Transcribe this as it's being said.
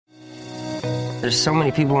There's so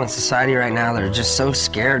many people in society right now that are just so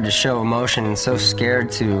scared to show emotion and so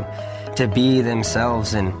scared to be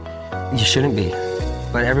themselves, and you shouldn't be.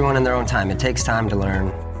 But everyone in their own time. It takes time to learn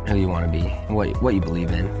who you want to be and what you believe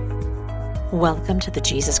in. Welcome to the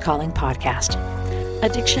Jesus Calling podcast.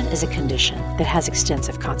 Addiction is a condition that has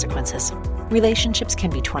extensive consequences. Relationships can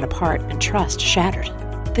be torn apart and trust shattered.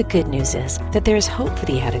 The good news is that there is hope for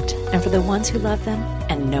the addict and for the ones who love them,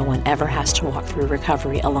 and no one ever has to walk through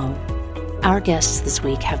recovery alone. Our guests this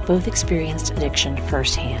week have both experienced addiction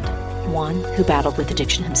firsthand. One who battled with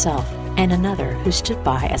addiction himself, and another who stood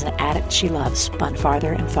by as an addict she loves spun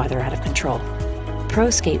farther and farther out of control. Pro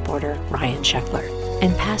skateboarder Ryan Scheckler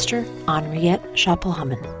and pastor Henriët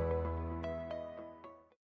Schapelhouman.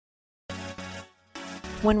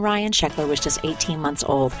 When Ryan Scheckler was just 18 months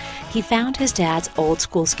old, he found his dad's old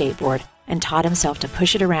school skateboard and taught himself to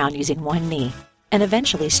push it around using one knee, and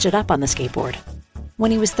eventually stood up on the skateboard. When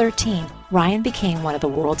he was 13, Ryan became one of the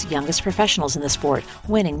world's youngest professionals in the sport,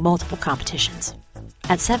 winning multiple competitions.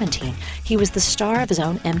 At 17, he was the star of his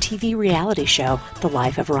own MTV reality show, The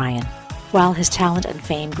Life of Ryan. While his talent and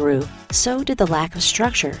fame grew, so did the lack of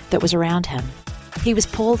structure that was around him. He was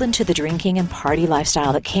pulled into the drinking and party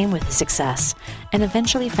lifestyle that came with his success, and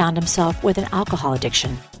eventually found himself with an alcohol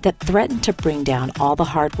addiction that threatened to bring down all the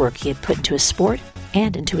hard work he had put into his sport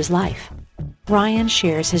and into his life. Ryan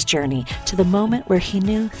shares his journey to the moment where he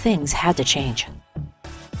knew things had to change.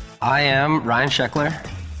 I am Ryan Scheckler.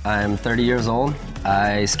 I'm 30 years old.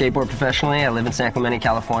 I skateboard professionally. I live in San Clemente,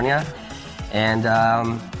 California. And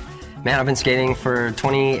I've been skating for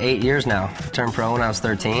 28 years now. I turned pro when I was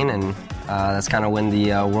 13, and that's kind of when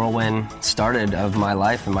the whirlwind started of my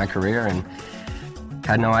life and my career, and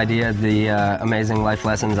had no idea the amazing life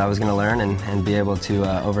lessons I was going to learn and be able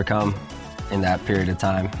to overcome in that period of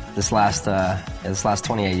time. This last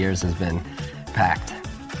 28 years has been packed.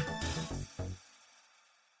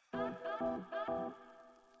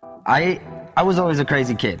 I was always a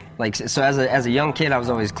crazy kid. So as a young kid, I was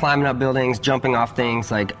always climbing up buildings, jumping off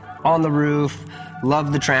things, like on the roof,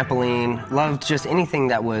 loved the trampoline, loved just anything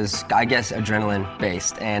that was, I guess, adrenaline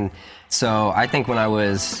based. And so I think when I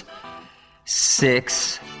was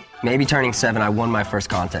 6, maybe turning 7, I won my first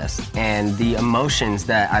contest. And the emotions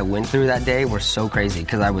that I went through that day were so crazy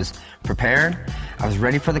because I was prepared, I was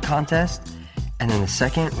ready for the contest, and then the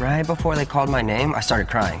second, right before they called my name, I started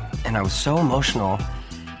crying. And I was so emotional,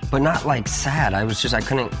 but not like sad. I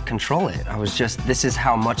couldn't control it. This is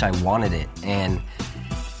how much I wanted it. And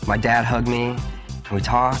my dad hugged me, and we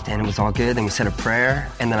talked, and it was all good. Then we said a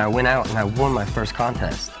prayer, and then I went out and I won my first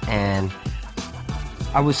contest. And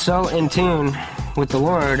I was so in tune with the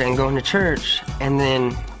Lord and going to church, and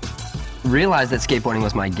then realized that skateboarding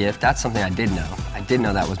was my gift. That's something I did know. I did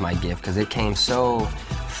know that was my gift because it came so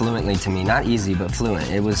fluently to me. Not easy, but fluent.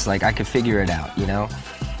 It was like I could figure it out, you know?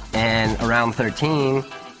 And around 13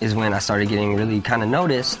 is when I started getting really kind of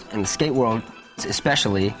noticed, in the skate world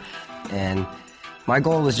especially. And my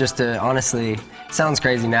goal was just to, honestly, it sounds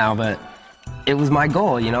crazy now, but it was my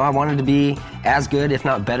goal, you know? I wanted to be as good, if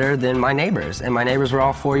not better, than my neighbors. And my neighbors were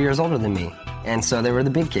all 4 years older than me. And so they were the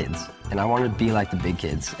big kids. And I wanted to be like the big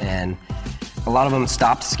kids. And a lot of them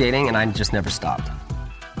stopped skating, and I just never stopped.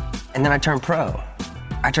 And then I turned pro.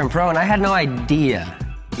 And I had no idea.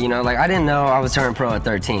 You know, I didn't know I was turning pro at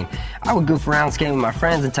 13. I would goof around skating with my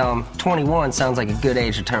friends and tell them 21 sounds like a good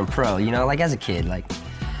age to turn pro, you know, as a kid,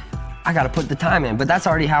 I gotta put the time in. But that's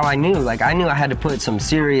already how I knew. I knew I had to put some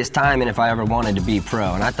serious time in if I ever wanted to be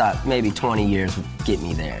pro. And I thought maybe 20 years would get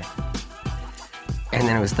me there. And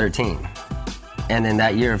then it was 13. And then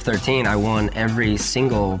that year of 13, I won every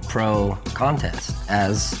single pro contest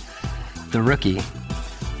as the rookie.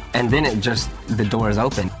 And then the doors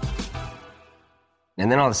opened.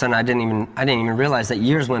 And then all of a sudden, I didn't even realize that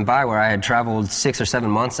years went by where I had traveled 6 or 7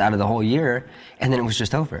 months out of the whole year, and then it was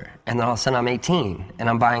just over. And then all of a sudden, I'm 18, and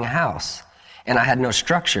I'm buying a house. And I had no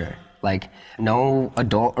structure, no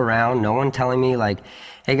adult around, no one telling me,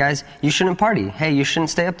 hey guys, you shouldn't party. Hey, you shouldn't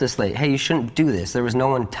stay up this late. Hey, you shouldn't do this. There was no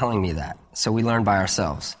one telling me that. So we learned by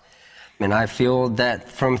ourselves. And I feel that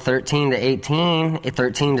from 13 to 18,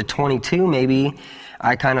 13 to 22 maybe,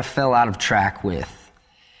 I kind of fell out of track with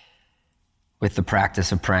the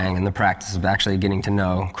practice of praying and the practice of actually getting to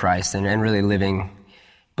know Christ and really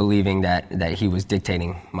believing that he was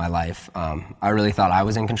dictating my life. I really thought I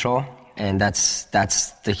was in control, and that's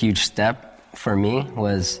the huge step for me,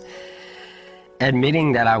 was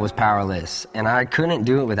admitting that I was powerless, and I couldn't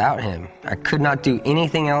do it without him. I could not do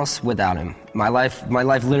anything else without him. My life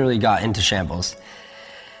literally got into shambles.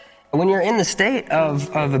 When you're in the state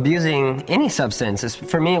of abusing any substance,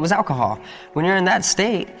 for me it was alcohol. When you're in that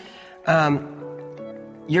state,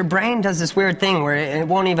 your brain does this weird thing where it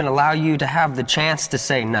won't even allow you to have the chance to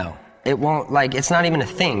say no. It won't, like, it's not even a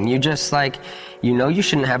thing. You just, like, you know you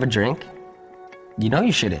shouldn't have a drink. You know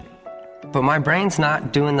you shouldn't. But my brain's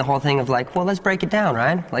not doing the whole thing of, like, well, let's break it down,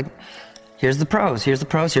 right? Like, here's the pros, here's the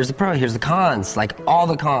pros, here's the pros, here's the cons, like, all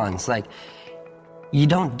the cons. Like, you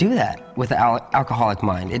don't do that with the alcoholic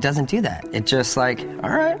mind. It doesn't do that. It's just like, all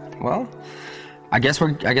right, well, I guess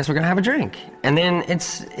we're gonna have a drink. And then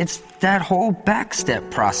it's that whole backstep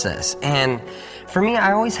process. And for me,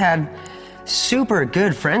 I always had super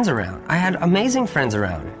good friends around. I had amazing friends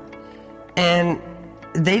around. And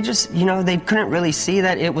they just, you know, they couldn't really see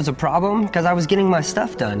that it was a problem because I was getting my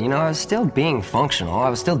stuff done. You know, I was still being functional. I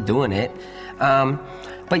was still doing it.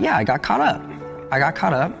 But yeah, I got caught up.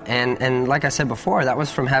 And like I said before, that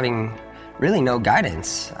was from having really no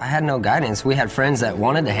guidance. I had no guidance. We had friends that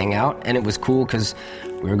wanted to hang out, and it was cool because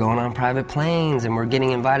we were going on private planes and we're getting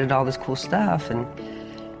invited to all this cool stuff. And,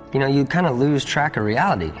 you know, you kind of lose track of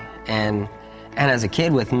reality. And as a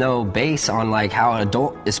kid with no base on like how an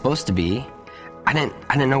adult is supposed to be, I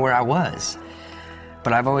didn't know where I was.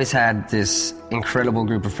 But I've always had this incredible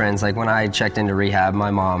group of friends. Like when I checked into rehab, my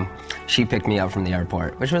mom, she picked me up from the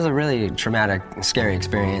airport, which was a really traumatic, scary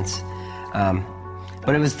experience.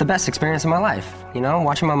 But it was the best experience of my life, you know,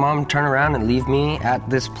 watching my mom turn around and leave me at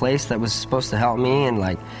this place that was supposed to help me, and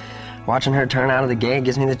like watching her turn out of the gate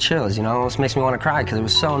gives me the chills, you know, almost makes me want to cry because it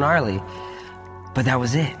was so gnarly. But that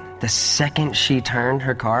was it. The second she turned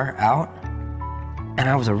her car out, and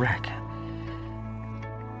I was a wreck.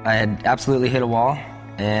 I had absolutely hit a wall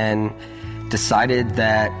and decided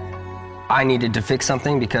that I needed to fix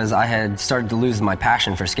something because I had started to lose my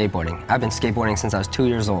passion for skateboarding. I've been skateboarding since I was 2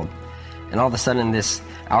 years old. And all of a sudden this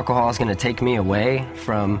alcohol is gonna take me away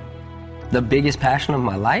from the biggest passion of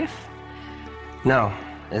my life? No,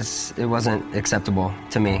 it wasn't acceptable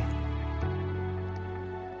to me.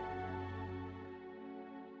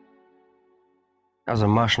 I was an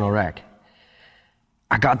emotional wreck.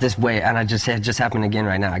 I got this wave, and it just happened again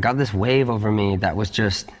right now. I got this wave over me that was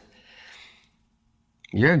just,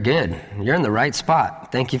 you're good. You're in the right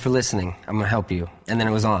spot. Thank you for listening. I'm gonna help you. And then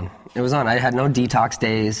it was on. It was on. I had no detox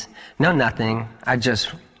days, no nothing. I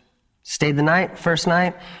just stayed the night, first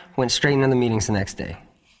night, went straight into the meetings the next day.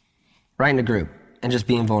 Right in a group, and just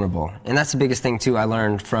being vulnerable. And that's the biggest thing too I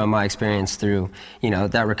learned from my experience through, you know,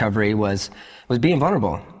 that recovery was being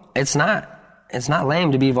vulnerable. It's not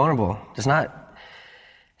lame to be vulnerable. It's not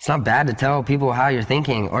bad to tell people how you're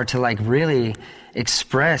thinking or to like really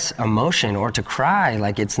express emotion or to cry.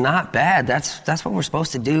 Like, it's not bad. That's what we're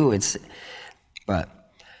supposed to do. But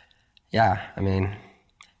yeah, I mean,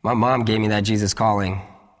 my mom gave me that Jesus calling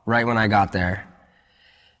right when I got there.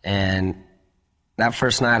 And that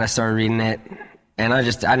first night I started reading it, and I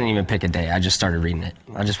didn't even pick a day. I just started reading it.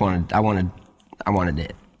 I wanted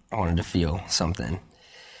it. I wanted to feel something.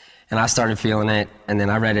 And I started feeling it, and then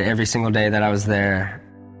I read it every single day that I was there.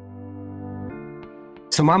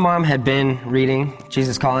 So my mom had been reading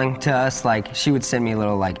Jesus Calling to us. Like, she would send me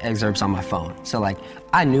little like excerpts on my phone. So like,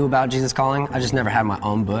 I knew about Jesus Calling. I just never had my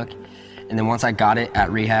own book. And then once I got it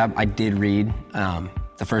at rehab, I did read.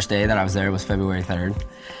 The first day that I was there was February 3rd.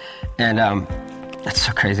 And that's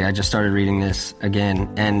so crazy. I just started reading this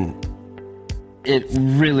again, and it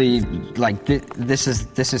really, like, this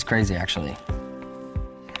is crazy, actually.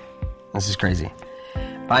 This is crazy.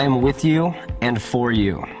 I am with you and for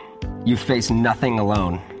you. You face nothing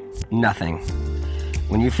alone. Nothing.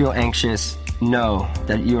 When you feel anxious, know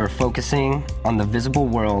that you are focusing on the visible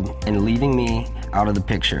world and leaving me out of the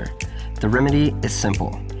picture. The remedy is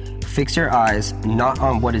simple. Fix your eyes not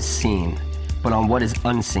on what is seen, but on what is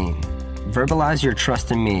unseen. Verbalize your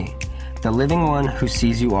trust in me, the living one who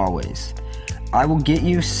sees you always. I will get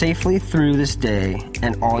you safely through this day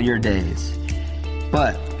and all your days.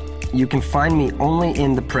 But you can find me only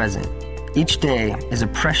in the present. Each day is a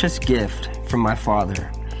precious gift from my Father.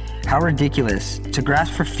 How ridiculous to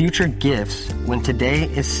grasp for future gifts when today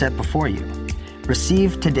is set before you.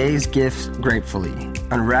 Receive today's gifts gratefully,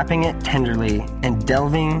 unwrapping it tenderly and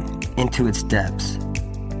delving into its depths.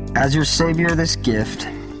 As your savior, this gift,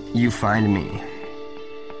 you find me.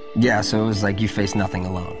 Yeah, so it was like you face nothing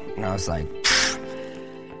alone. And I was like,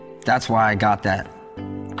 that's why I got that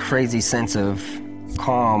crazy sense of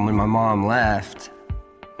calm when my mom left.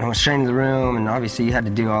 I went straight into the room, and obviously you had to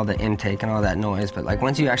do all the intake and all that noise, but like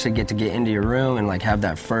once you actually get into your room and like have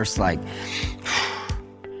that first like,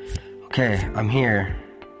 okay, I'm here,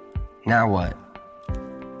 now what?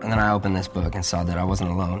 And then I opened this book and saw that I wasn't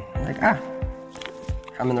alone. I'm like,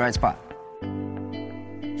 I'm in the right spot.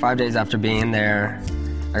 5 days after being there,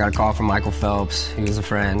 I got a call from Michael Phelps, who was a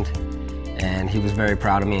friend, and he was very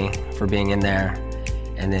proud of me for being in there.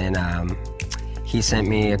 And then he sent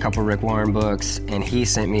me a couple Rick Warren books, and he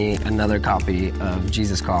sent me another copy of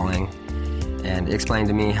Jesus Calling and explained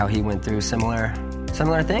to me how he went through similar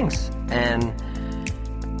things. And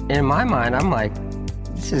in my mind, I'm like,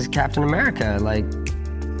 this is Captain America. Like,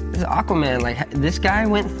 this is Aquaman. Like, this guy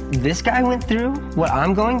went through what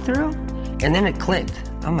I'm going through, and then it clicked.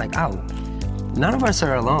 I'm like, oh, none of us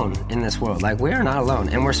are alone in this world. Like, we are not alone,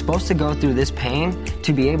 and we're supposed to go through this pain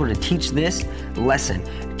to be able to teach this lesson.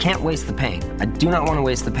 Can't waste the pain. I do not want to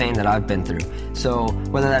waste the pain that I've been through. So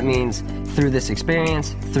whether that means through this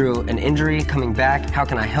experience, through an injury, coming back, how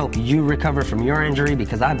can I help you recover from your injury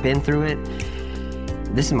because I've been through it?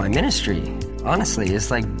 This is my ministry. Honestly, it's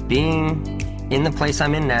like being in the place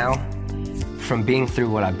I'm in now from being through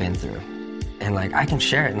what I've been through. And like, I can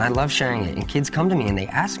share it, and I love sharing it. And kids come to me and they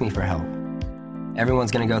ask me for help.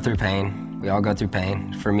 Everyone's gonna go through pain. We all go through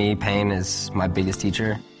pain. For me, pain is my biggest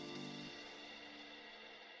teacher.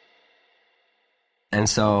 And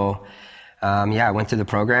so, I went through the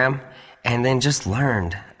program and then just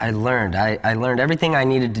learned. I learned everything I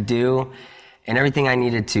needed to do and everything I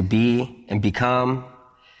needed to be and become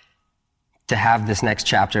to have this next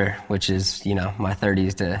chapter, which is, my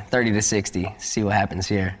 30 to 60, see what happens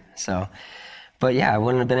here. So, but yeah, I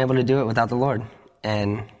wouldn't have been able to do it without the Lord.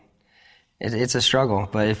 And it's a struggle,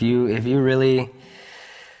 but if you really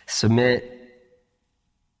submit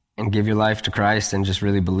and give your life to Christ and just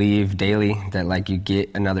really believe daily that like you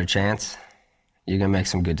get another chance, you're gonna make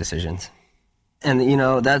some good decisions. And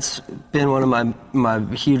that's been one of my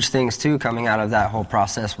huge things too, coming out of that whole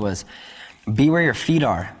process, was be where your feet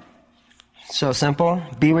are. So simple,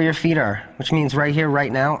 be where your feet are, which means right here,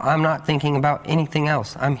 right now, I'm not thinking about anything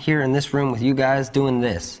else. I'm here in this room with you guys doing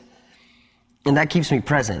this. And that keeps me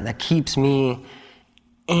present. That keeps me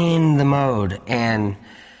in the mode. And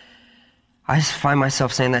I just find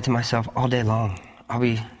myself saying that to myself all day long. I'll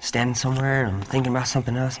be standing somewhere and I'm thinking about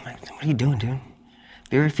something else. I'm like, what are you doing, dude?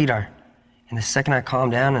 Be where your feet are. And the second I calm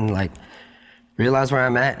down and like realize where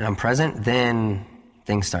I'm at and I'm present, then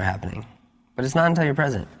things start happening. But it's not until you're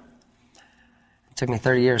present. It took me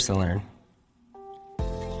 30 years to learn.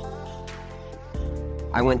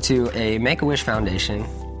 I went to a Make-A-Wish Foundation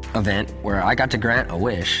event where I got to grant a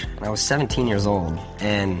wish. I was 17 years old,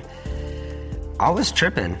 and I was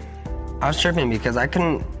tripping. Because I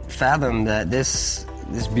couldn't fathom that this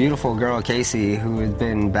beautiful girl, Casey, who had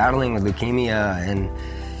been battling with leukemia and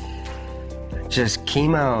just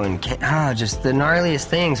chemo and just the gnarliest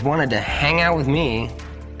things, wanted to hang out with me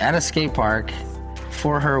at a skate park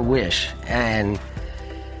for her wish. And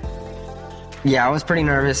yeah, I was pretty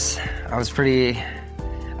nervous. I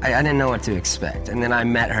didn't know what to expect. And then I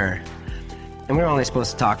met her, and we were only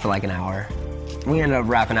supposed to talk for like an hour. We ended up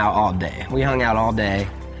rapping out all day. We hung out all day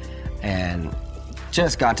and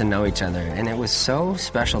just got to know each other. And it was so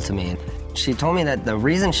special to me. She told me that the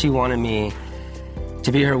reason she wanted me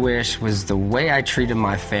to be her wish was the way I treated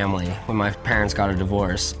my family when my parents got a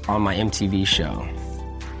divorce on my MTV show.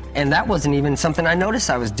 And that wasn't even something I noticed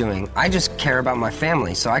I was doing. I just care about my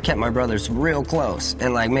family, so I kept my brothers real close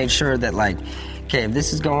and like made sure that like, okay, if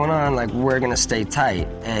this is going on, like, we're gonna stay tight.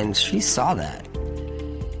 And she saw that.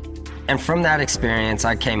 And from that experience,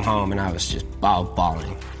 I came home and I was just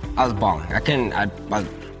bawling. I was bawling.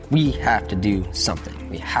 We have to do something.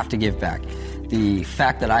 We have to give back. The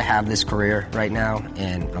fact that I have this career right now,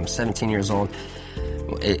 and I'm 17 years old,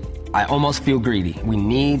 I almost feel greedy. We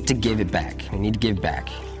need to give it back.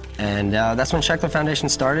 And that's when Scheckler Foundation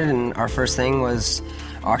started, and our first thing was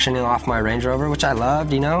auctioning off my Range Rover, which I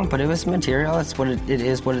loved, but it was material. It's what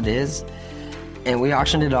it is. And we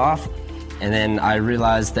auctioned it off. And then I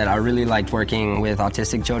realized that I really liked working with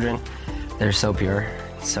autistic children. They're so pure,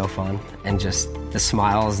 so fun. And just the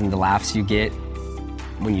smiles and the laughs you get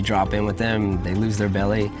when you drop in with them, they lose their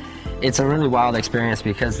belly. It's a really wild experience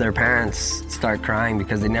because their parents start crying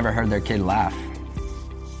because they never heard their kid laugh.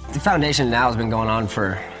 The foundation now has been going on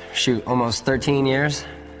for, almost 13 years.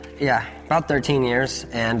 Yeah, about 13 years,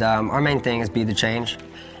 and our main thing is be the change.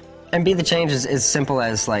 And be the change is as simple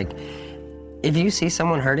as, like, if you see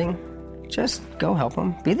someone hurting, just go help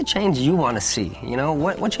them. Be the change you want to see,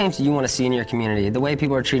 What change do you want to see in your community? The way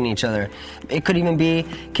people are treating each other. It could even be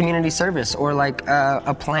community service or, like,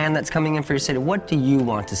 a plan that's coming in for your city. What do you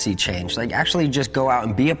want to see change? Like, actually just go out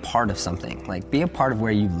and be a part of something. Like, be a part of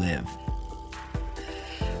where you live.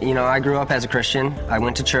 I grew up as a Christian. I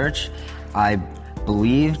went to church. I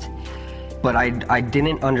believed, but I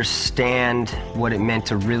didn't understand what it meant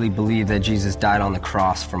to really believe that Jesus died on the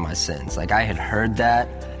cross for my sins. Like, I had heard that,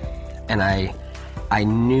 and I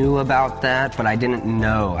knew about that, but I didn't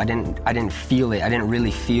know. I didn't feel it. I didn't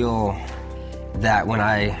really feel that when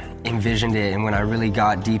I envisioned it, and when I really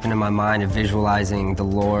got deep into my mind of visualizing the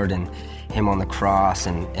Lord and him on the cross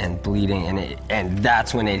and bleeding, and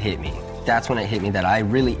that's when it hit me. That's when it hit me that I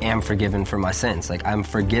really am forgiven for my sins. Like, I'm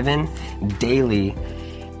forgiven daily,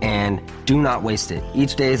 and do not waste it.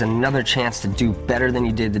 Each day is another chance to do better than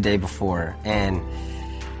you did the day before. And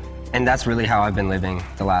that's really how I've been living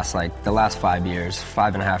the last 5 years,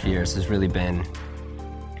 5.5 years has really been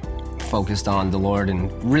focused on the Lord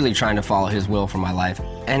and really trying to follow his will for my life.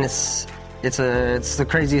 And it's the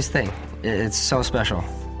craziest thing. It's so special.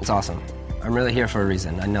 It's awesome. I'm really here for a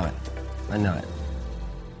reason. I know it.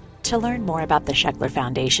 To learn more about the Scheckler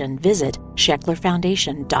Foundation, visit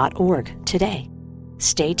schecklerfoundation.org today.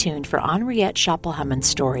 Stay tuned for Henriët Schapelhouman's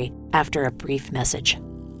story after a brief message.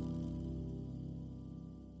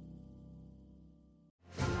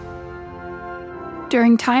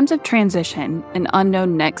 During times of transition and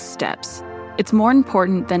unknown next steps, it's more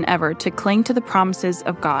important than ever to cling to the promises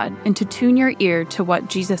of God and to tune your ear to what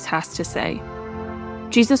Jesus has to say.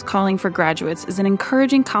 Jesus Calling for Graduates is an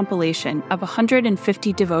encouraging compilation of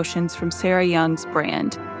 150 devotions from Sarah Young's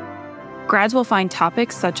brand. Grads will find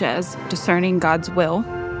topics such as discerning God's will,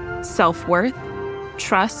 self-worth,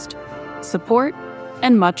 trust, support,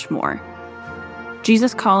 and much more.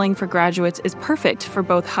 Jesus Calling for Graduates is perfect for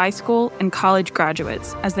both high school and college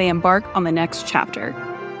graduates as they embark on the next chapter.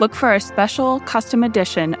 Look for a special custom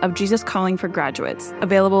edition of Jesus Calling for Graduates,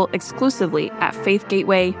 available exclusively at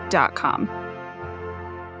faithgateway.com.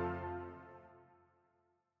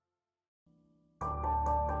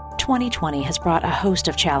 "2020 has brought a host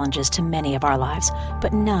of challenges to many of our lives,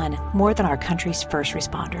 but none more than our country's first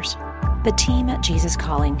responders. The team at Jesus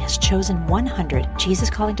Calling has chosen 100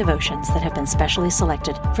 Jesus Calling devotions that have been specially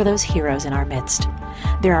selected for those heroes in our midst.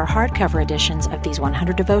 There are hardcover editions of these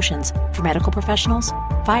 100 devotions for medical professionals,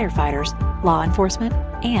 firefighters, law enforcement,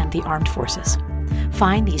 and the armed forces.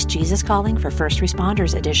 Find these Jesus Calling for First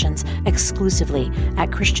Responders editions exclusively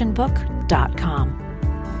at christianbook.com.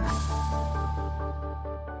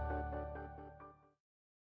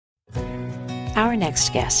 Our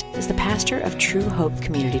next guest is the pastor of True Hope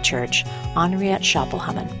Community Church, Henriët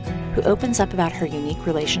Schapelhouman, who opens up about her unique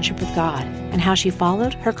relationship with God and how she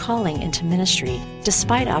followed her calling into ministry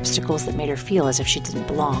despite obstacles that made her feel as if she didn't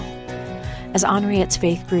belong. As Henriët's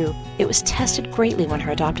faith grew, it was tested greatly when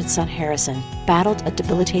her adopted son Harrison battled a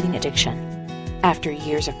debilitating addiction. After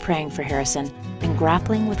years of praying for Harrison and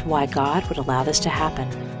grappling with why God would allow this to happen,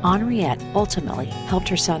 Henriët ultimately helped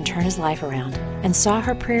her son turn his life around and saw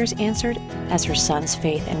her prayers answered as her son's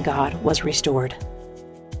faith in God was restored.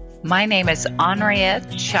 My name is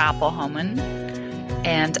Henriët Schapelhouman,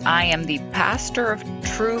 and I am the pastor of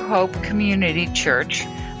True Hope Community Church.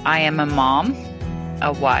 I am a mom,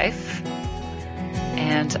 a wife,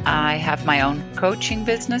 and I have my own coaching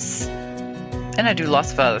business, and I do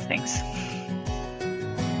lots of other things.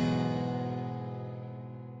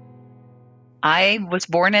 I was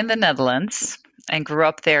born in the Netherlands and grew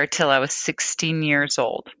up there till I was 16 years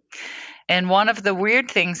old. And one of the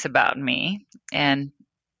weird things about me, and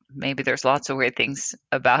maybe there's lots of weird things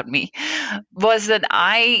about me, was that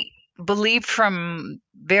I believed from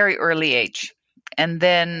very early age. And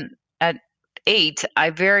then at 8,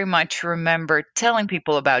 I very much remember telling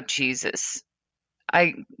people about Jesus.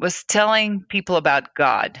 I was telling people about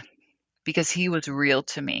God because he was real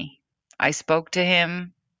to me. I spoke to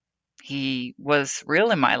him. He was real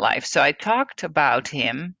in my life. So I talked about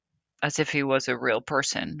him as if he was a real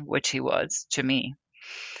person, which he was to me.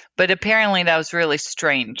 But apparently that was really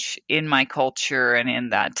strange in my culture and in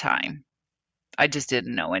that time. I just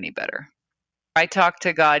didn't know any better. I talked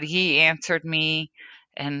to God. He answered me,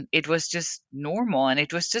 and it was just normal. And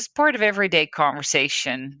it was just part of everyday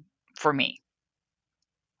conversation for me.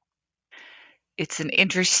 It's an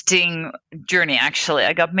interesting journey, actually.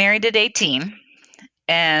 I got married at 18,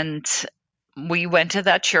 and we went to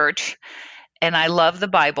that church, and I love the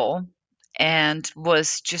Bible and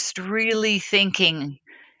was just really thinking,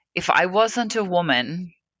 if I wasn't a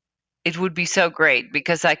woman, it would be so great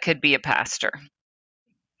because I could be a pastor.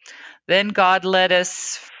 Then God led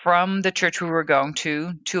us from the church we were going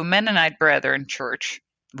to a Mennonite Brethren church.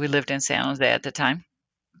 We lived in San Jose at the time.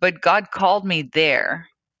 But God called me there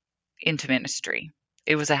into ministry.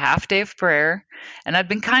 It was a half day of prayer, and I'd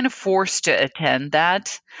been kind of forced to attend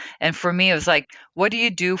that. And for me, it was like, what do you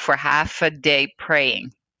do for half a day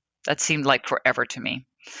praying? That seemed like forever to me.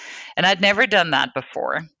 And I'd never done that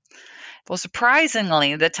before. Well,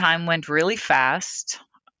 surprisingly, the time went really fast.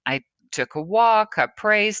 I took a walk. I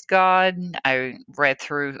praised God. I read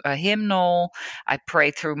through a hymnal. I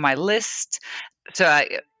prayed through my list. So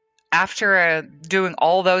after doing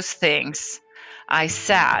all those things, I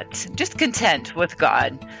sat just content with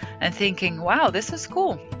God and thinking, wow, this is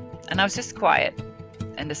cool. And I was just quiet.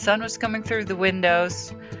 And the sun was coming through the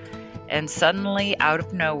windows. And suddenly, out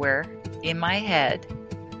of nowhere, in my head,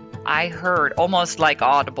 I heard almost like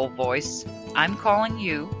audible voice, I'm calling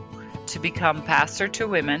you to become pastor to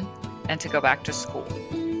women and to go back to school.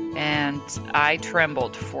 And I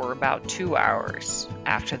trembled for about 2 hours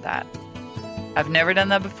after that. I've never done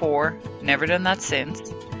that before, never done that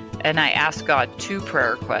since. And I asked God 2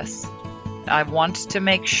 prayer requests. I wanted to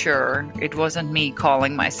make sure it wasn't me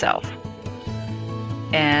calling myself.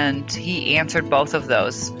 And He answered both of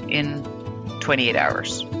those in 28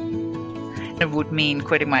 hours. It would mean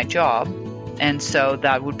quitting my job, and so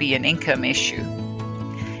that would be an income issue.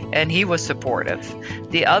 And He was supportive.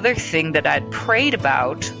 The other thing that I'd prayed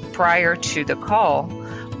about prior to the call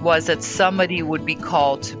was that somebody would be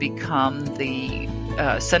called to become the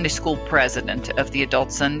Sunday school president of the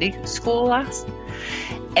adult Sunday school class.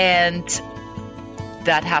 And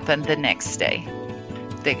that happened the next day.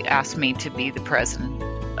 They asked me to be the president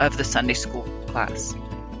of the Sunday school class.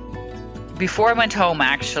 Before I went home,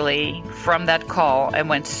 actually, from that call, I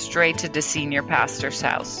went straight to the senior pastor's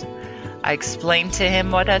house. I explained to him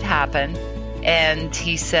what had happened, and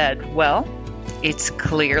he said, well, it's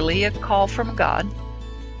clearly a call from God,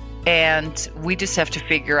 and we just have to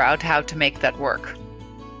figure out how to make that work.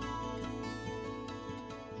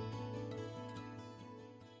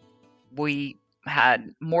 We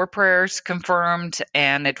had more prayers confirmed,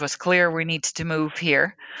 and it was clear we needed to move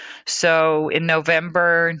here. So in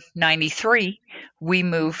November 93, we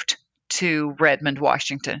moved to Redmond,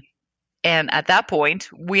 Washington. And at that point,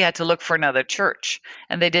 we had to look for another church,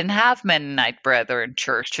 and they didn't have Mennonite Brethren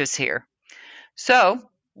churches here. So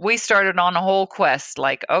we started on a whole quest,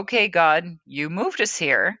 like, okay, God, you moved us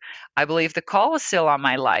here. I believe the call is still on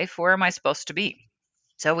my life. Where am I supposed to be?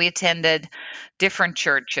 So we attended different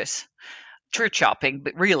churches. Church shopping,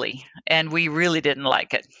 but really, and we really didn't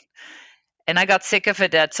like it. And I got sick of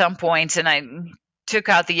it at some point, and I took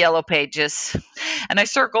out the yellow pages, and I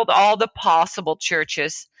circled all the possible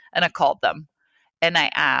churches, and I called them, and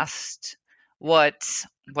I asked what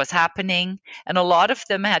was happening, and a lot of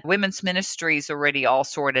them had women's ministries already all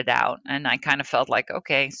sorted out, and I kind of felt like,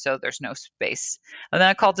 okay, so there's no space. And then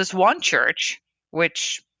I called this one church,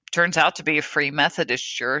 which turns out to be a Free Methodist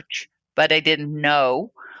church, but I didn't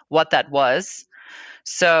know what that was.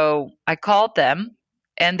 So I called them,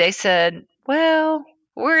 and they said, well,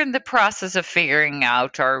 we're in the process of figuring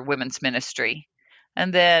out our women's ministry.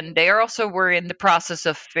 And then they also were in the process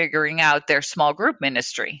of figuring out their small group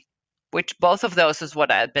ministry, which both of those is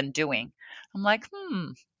what I had been doing. I'm like,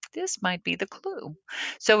 this might be the clue.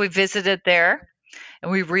 So we visited there,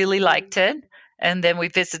 and we really liked it. And then we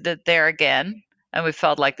visited there again, and we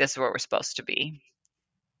felt like this is where we're supposed to be.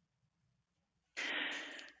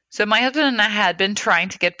 So my husband and I had been trying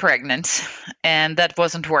to get pregnant, and that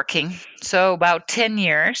wasn't working. So about 10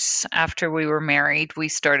 years after we were married, we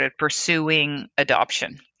started pursuing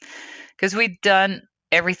adoption because we'd done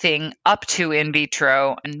everything up to in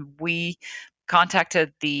vitro, and we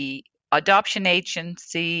contacted the adoption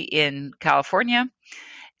agency in California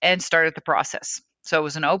and started the process. So it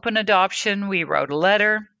was an open adoption. We wrote a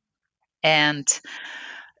letter, and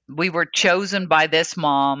we were chosen by this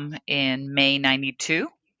mom in May 92.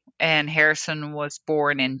 And Harrison was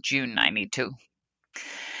born in June 92.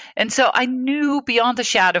 And so I knew beyond a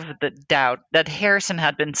shadow of the doubt that Harrison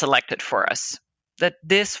had been selected for us, that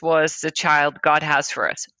this was the child God has for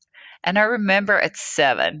us. And I remember at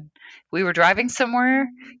 7, we were driving somewhere,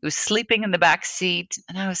 he was sleeping in the back seat,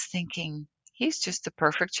 and I was thinking, he's just the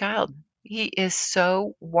perfect child. He is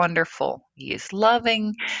so wonderful. He is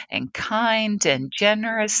loving and kind and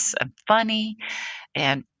generous and funny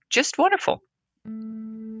and just wonderful.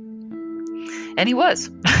 And he was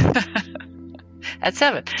at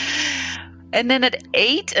 7. And then at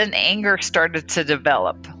 8, an anger started to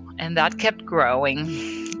develop, and that kept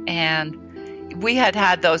growing. And we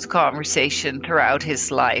had those conversations throughout his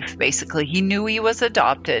life. Basically, he knew he was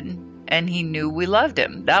adopted, and he knew we loved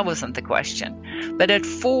him. That wasn't the question. But at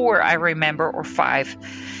 4, I remember, or 5,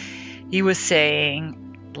 he was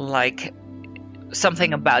saying, like,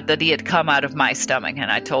 something about that he had come out of my stomach, and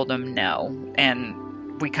I told him no. And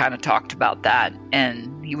we kind of talked about that,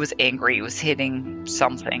 and he was angry. He was hitting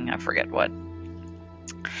something. I forget what.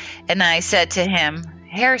 And I said to him,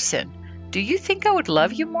 Harrison, do you think I would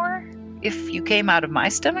love you more if you came out of my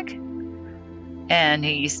stomach? And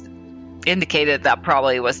he indicated that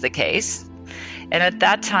probably was the case. And at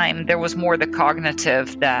that time, there was more the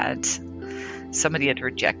cognitive that somebody had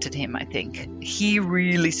rejected him, I think. He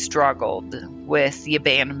really struggled with the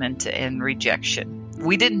abandonment and rejection.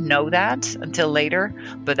 We didn't know that until later,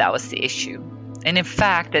 but that was the issue. And in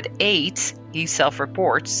fact, at 8, he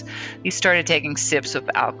self-reports, he started taking sips of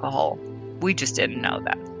alcohol. We just didn't know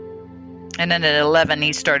that. And then at 11,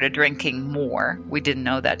 he started drinking more. We didn't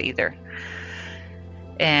know that either.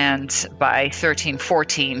 And by 13,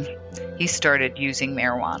 14, he started using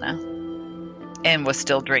marijuana and was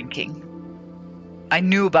still drinking. I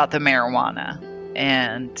knew about the marijuana,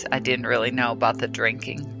 and I didn't really know about the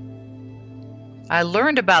drinking. I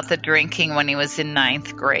learned about the drinking when he was in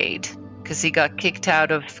 9th grade, because he got kicked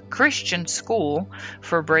out of Christian school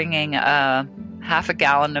for bringing half a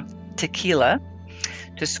gallon of tequila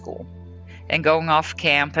to school and going off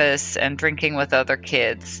campus and drinking with other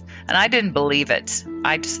kids. And I didn't believe it.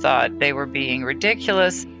 I just thought they were being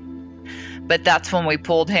ridiculous. But that's when we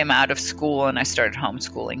pulled him out of school and I started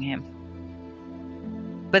homeschooling him.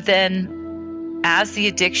 But then as the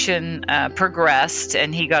addiction progressed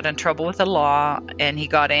and he got in trouble with the law and he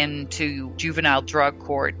got into juvenile drug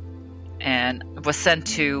court and was sent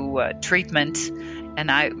to treatment. And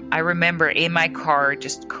I remember in my car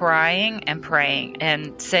just crying and praying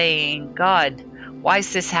and saying, God, why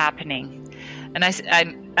is this happening? And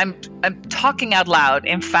I'm talking out loud,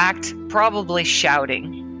 in fact, probably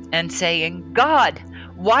shouting and saying, God,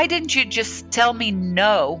 why didn't you just tell me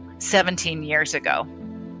no 17 years ago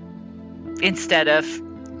instead of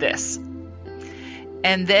this?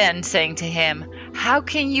 And then saying to him, how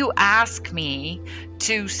can you ask me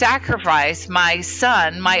to sacrifice my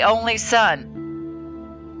son, my only son?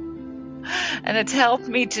 And it's helped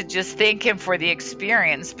me to just thank him for the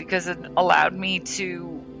experience, because it allowed me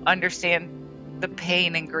to understand the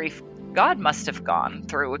pain and grief God must have gone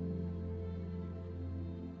through.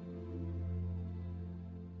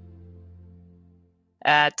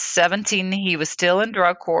 At 17, he was still in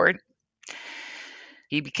drug court.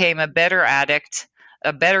 He became a better addict,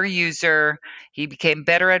 a better user. He became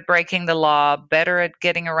better at breaking the law, better at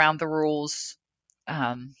getting around the rules.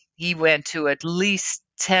 He went to at least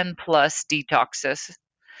 10 plus detoxes,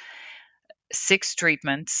 6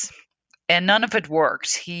 treatments, and none of it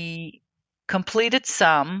worked. He completed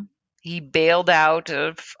some. He bailed out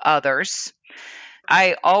of others.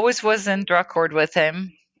 I always was in drug court with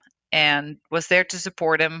him and was there to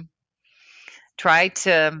support him, tried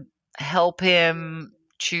to help him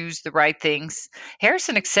choose the right things.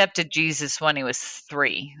 Harrison accepted Jesus when he was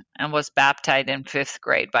 3 and was baptized in 5th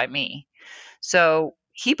grade by me. So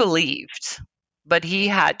he believed, but he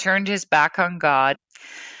had turned his back on God.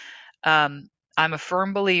 I'm a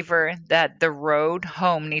firm believer that the road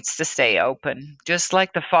home needs to stay open. Just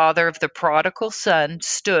like the father of the prodigal son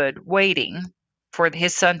stood waiting for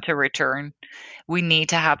his son to return, we need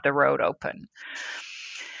to have the road open.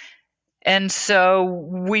 And so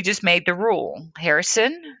we just made the rule,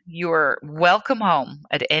 Harrison, you're welcome home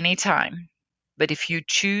at any time. But if you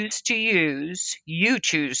choose to use, you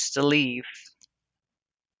choose to leave.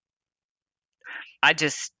 I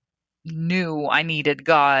just knew I needed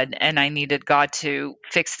God, and I needed God to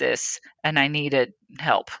fix this, and I needed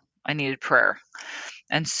help. I needed prayer.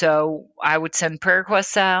 And so I would send prayer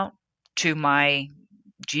requests out to my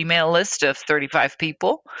Gmail list of 35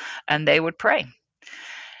 people, and they would pray.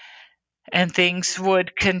 And things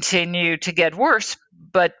would continue to get worse,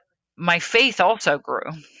 but my faith also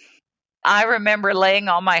grew. I remember laying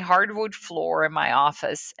on my hardwood floor in my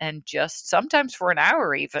office and just sometimes for an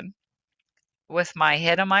hour even, with my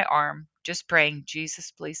head on my arm, just praying,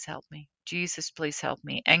 Jesus, please help me. Jesus, please help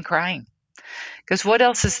me, and crying. Because what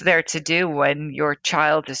else is there to do when your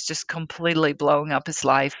child is just completely blowing up his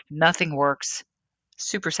life? Nothing works.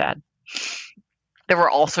 Super sad. There were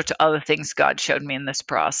all sorts of other things God showed me in this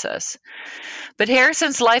process. But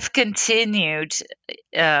Harrison's life continued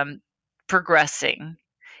progressing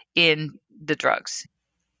in the drugs.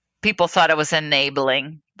 People thought I was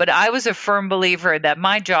enabling, but I was a firm believer that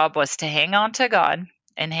my job was to hang on to God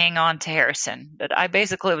and hang on to Harrison. That I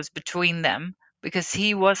basically was between them because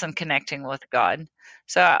he wasn't connecting with God.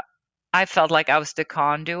 So I felt like I was the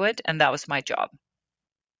conduit, and that was my job.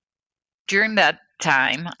 During that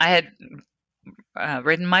time, I had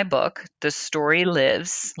written my book, The Story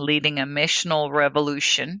Lives, Leading a Missional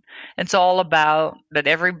Revolution. It's all about that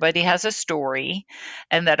everybody has a story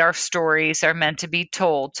and that our stories are meant to be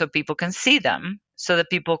told so people can see them, so that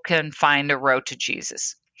people can find a road to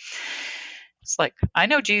Jesus. It's like, I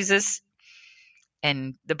know Jesus,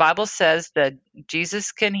 and the Bible says that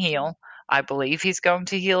Jesus can heal. I believe he's going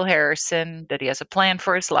to heal Harrison, that he has a plan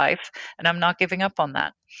for his life, and I'm not giving up on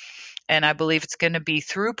that. And I believe it's going to be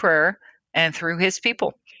through prayer and through his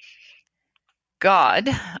people. God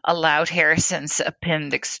allowed Harrison's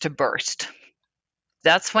appendix to burst.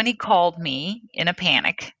 That's when he called me in a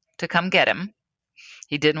panic to come get him.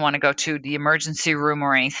 He didn't want to go to the emergency room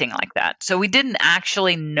or anything like that. So we didn't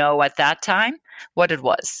actually know at that time what it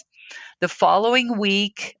was. The following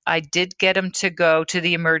week, I did get him to go to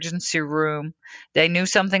the emergency room. They knew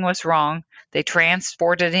something was wrong. They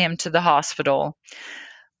transported him to the hospital.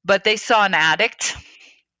 But they saw an addict,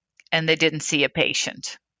 and they didn't see a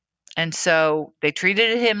patient. And so they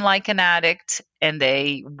treated him like an addict, and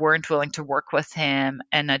they weren't willing to work with him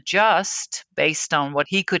and adjust based on what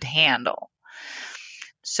he could handle.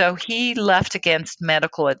 So he left against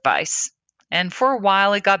medical advice. And for a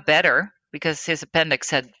while, it got better because his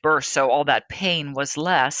appendix had burst, so all that pain was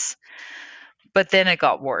less. But then it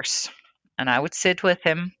got worse. And I would sit with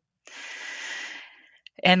him.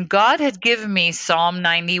 And God had given me Psalm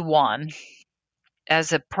 91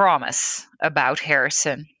 as a promise about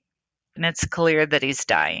Harrison. And it's clear that he's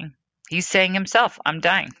dying. He's saying himself, I'm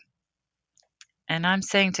dying. And I'm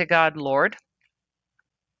saying to God, Lord,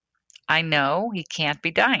 I know he can't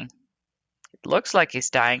be dying. It looks like he's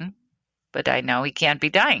dying, but I know he can't be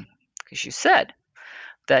dying because you said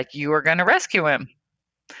that you are going to rescue him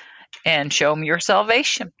and show him your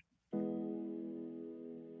salvation.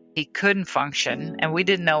 He couldn't function, and we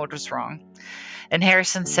didn't know what was wrong. And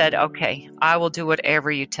Harrison said, okay, I will do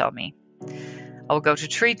whatever you tell me. I'll go to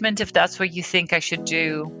treatment if that's what you think I should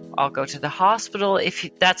do. I'll go to the hospital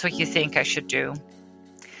if that's what you think I should do.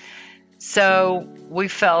 So we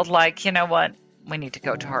felt like, you know what? We need to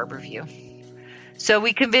go to Harborview. So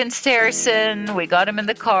we convinced Harrison. We got him in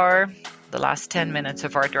the car. The last 10 minutes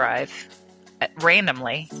of our drive.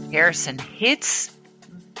 Randomly, Harrison hits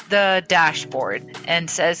the dashboard and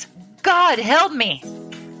says, God, help me.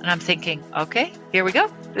 And I'm thinking, okay, here we go.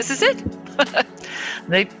 This is it.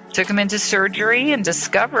 They took him into surgery and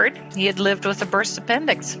discovered he had lived with a burst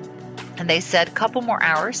appendix. And they said a couple more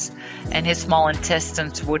hours and his small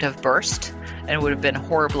intestines would have burst and it would have been a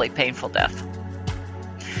horribly painful death.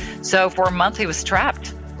 So for a month he was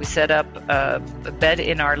trapped. We set up a bed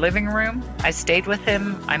in our living room. I stayed with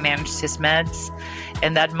him. I managed his meds.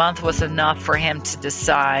 And that month was enough for him to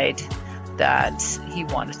decide that he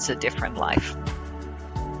wanted a different life.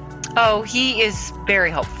 Oh, he is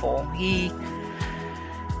very hopeful. He's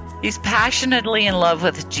passionately in love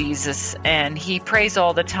with Jesus, and he prays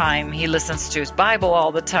all the time. He listens to his Bible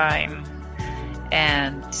all the time,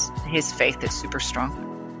 and his faith is super strong.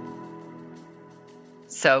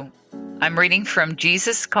 So, I'm reading from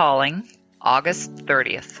Jesus Calling, August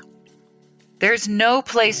 30th. There's no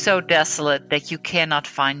place so desolate that you cannot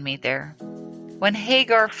find me there. When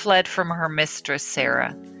Hagar fled from her mistress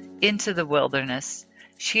Sarah into the wilderness,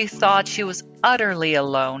 she thought she was utterly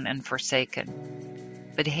alone and forsaken.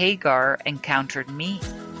 But Hagar encountered me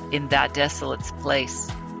in that desolate place.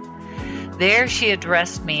 There she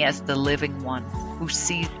addressed me as the living one who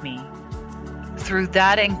sees me. Through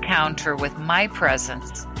that encounter with my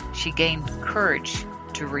presence, she gained courage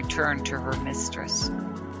to return to her mistress.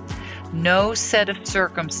 No set of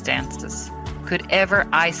circumstances could ever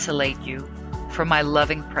isolate you from my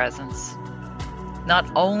loving presence.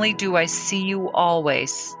 Not only do I see you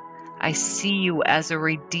always, I see you as a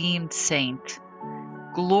redeemed saint,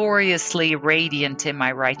 gloriously radiant in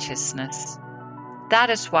my righteousness. That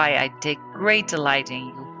is why I take great delight in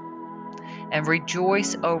you and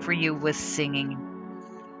rejoice over you with singing.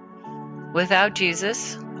 Without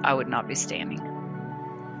Jesus, I would not be standing.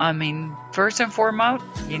 I mean, first and foremost,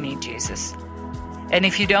 you need Jesus. And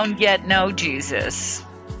if you don't yet know Jesus,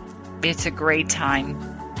 it's a great time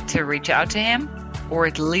to reach out to him, or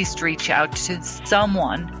at least reach out to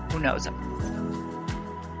someone who knows him.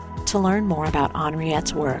 To learn more about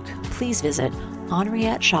Henriët's work, please visit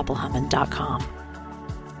henriëtschapelhouman.com.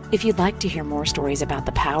 If you'd like to hear more stories about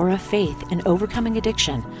the power of faith in overcoming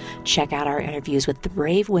addiction, check out our interviews with the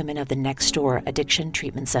brave women of the Next Door Addiction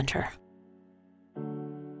Treatment Center.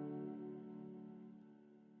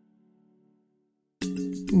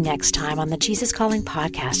 Next time on the Jesus Calling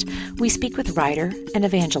podcast, we speak with writer and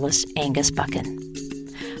evangelist Angus Buchan.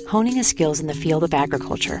 Honing his skills in the field of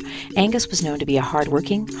agriculture, Angus was known to be a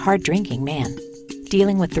hard-working, hard-drinking man.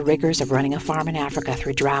 Dealing with the rigors of running a farm in Africa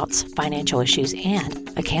through droughts, financial issues, and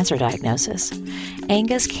a cancer diagnosis,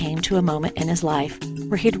 Angus came to a moment in his life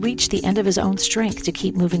where he'd reached the end of his own strength to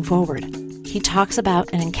keep moving forward. He talks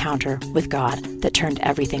about an encounter with God that turned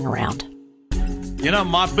everything around. You know,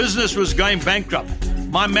 my business was going bankrupt.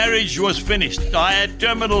 My marriage was finished. I had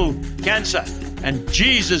terminal cancer, and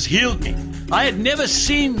Jesus healed me. I had never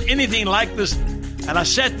seen anything like this, and I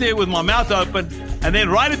sat there with my mouth open, and then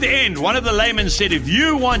right at the end, one of the laymen said, if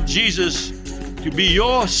you want Jesus to be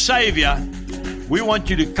your Savior, we want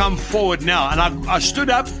you to come forward now. And I stood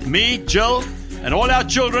up, me, Jill, and all our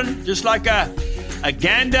children, just like a a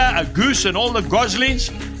gander, a goose, and all the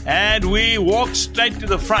goslings, and we walked straight to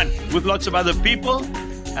the front with lots of other people.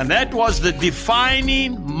 And that was the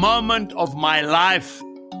defining moment of my life.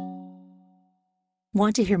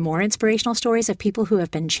 Want to hear more inspirational stories of people who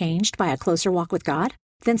have been changed by a closer walk with God?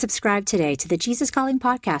 Then subscribe today to the Jesus Calling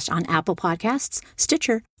podcast on Apple Podcasts,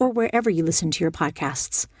 Stitcher, or wherever you listen to your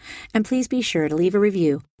podcasts. And please be sure to leave a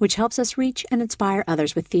review, which helps us reach and inspire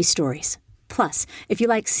others with these stories. Plus, if you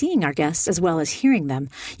like seeing our guests as well as hearing them,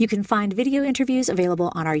 you can find video interviews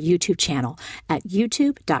available on our YouTube channel at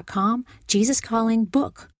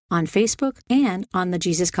youtube.com/JesusCallingBook, on Facebook, and on the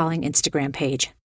Jesus Calling Instagram page.